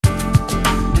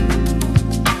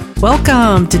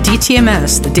Welcome to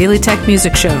DTMS, the Daily Tech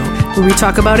Music Show, where we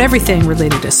talk about everything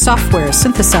related to software,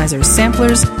 synthesizers,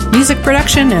 samplers, music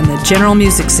production, and the general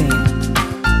music scene.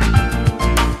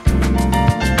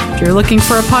 If you're looking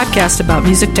for a podcast about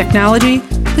music technology,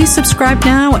 please subscribe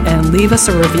now and leave us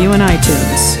a review in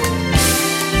iTunes.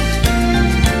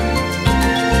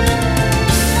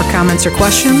 For comments or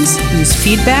questions, use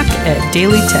feedback at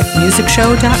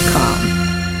dailytechmusicshow.com.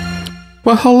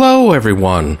 Well, hello,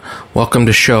 everyone. Welcome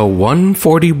to show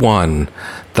 141,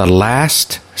 The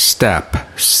Last Step,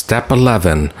 Step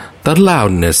 11, the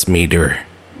Loudness Meter.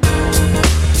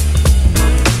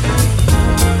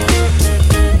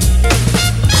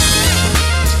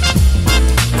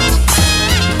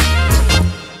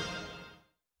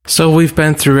 So we've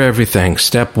been through everything.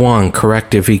 Step 1,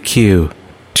 corrective EQ.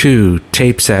 2,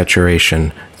 tape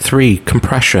saturation. 3,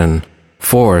 compression.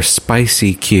 4, spice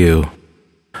EQ.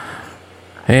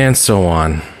 And so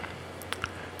on.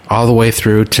 All the way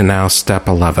through to now step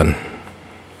 11.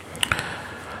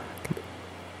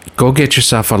 Go get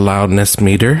yourself a loudness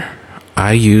meter.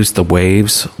 I use the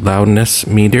Waves loudness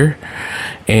meter,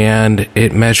 and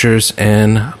it measures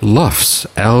in LUFS,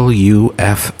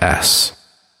 L-U-F-S.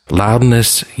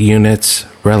 Loudness units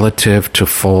relative to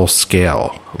full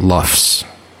scale, LUFS.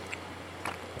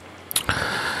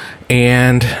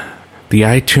 And the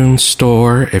iTunes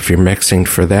store, if you're mixing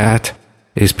for that,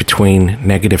 is between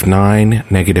 -9,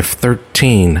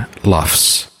 -13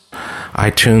 LUFS.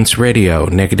 iTunes Radio,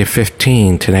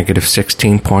 -15 to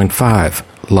 -16.5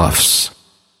 LUFS.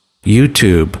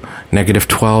 YouTube,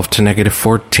 -12 to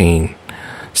 -14.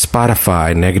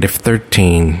 Spotify,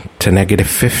 -13 to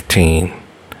 -15.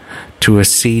 To a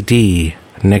CD,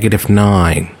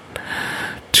 -9.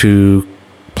 To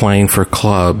playing for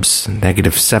clubs,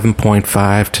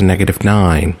 -7.5 to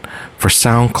 -9. For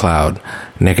SoundCloud,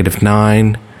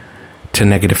 -9 to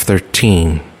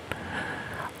 -13.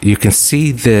 You can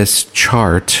see this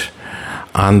chart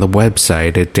on the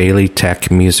website at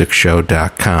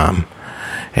dailytechmusicshow.com.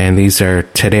 And these are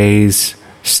today's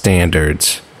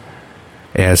standards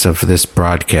as of this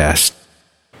broadcast.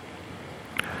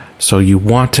 So you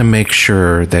want to make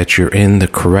sure that you're in the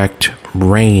correct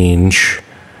range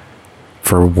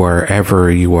for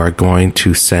wherever you are going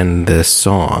to send this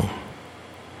song.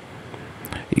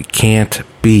 You can't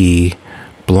be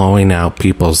blowing out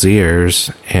people's ears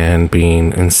and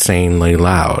being insanely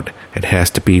loud. It has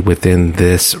to be within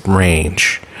this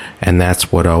range, and that's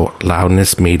what a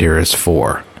loudness meter is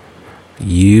for.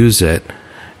 Use it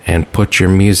and put your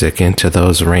music into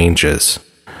those ranges.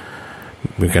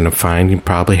 You're going to find you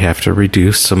probably have to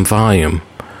reduce some volume,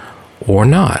 or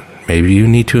not. Maybe you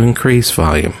need to increase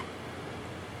volume.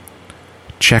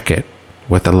 Check it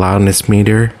with a loudness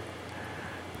meter,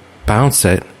 bounce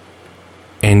it,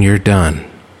 and you're done.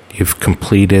 You've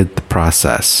completed the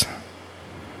process.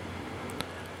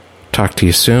 Talk to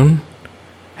you soon.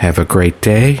 Have a great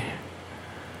day.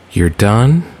 You're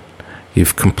done.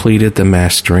 You've completed the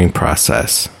mastering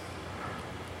process.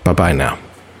 Bye-bye now.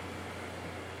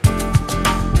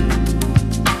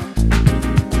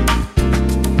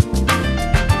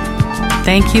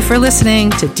 Thank you for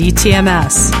listening to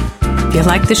DTMS. If you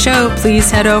like the show, please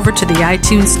head over to the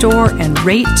iTunes store and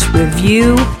rate,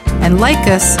 review, and like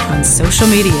us on social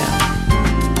media.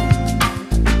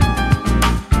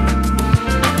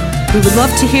 We would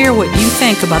love to hear what you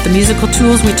think about the musical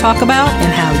tools we talk about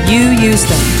and how you use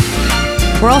them.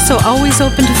 We're also always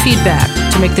open to feedback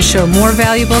to make the show more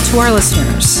valuable to our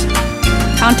listeners.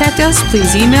 Contact us,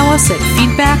 please email us at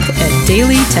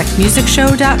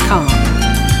feedback@dailytechmusicshow.com.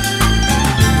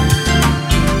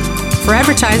 For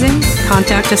advertising,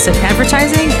 contact us at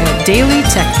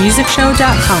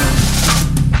advertising@dailytechmusicshow.com.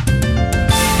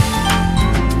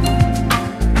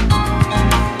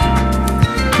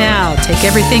 Now, take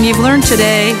everything you've learned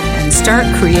today and start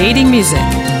creating music.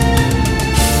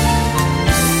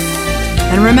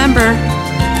 And remember,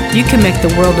 you can make the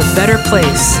world a better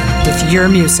place with your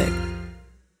music.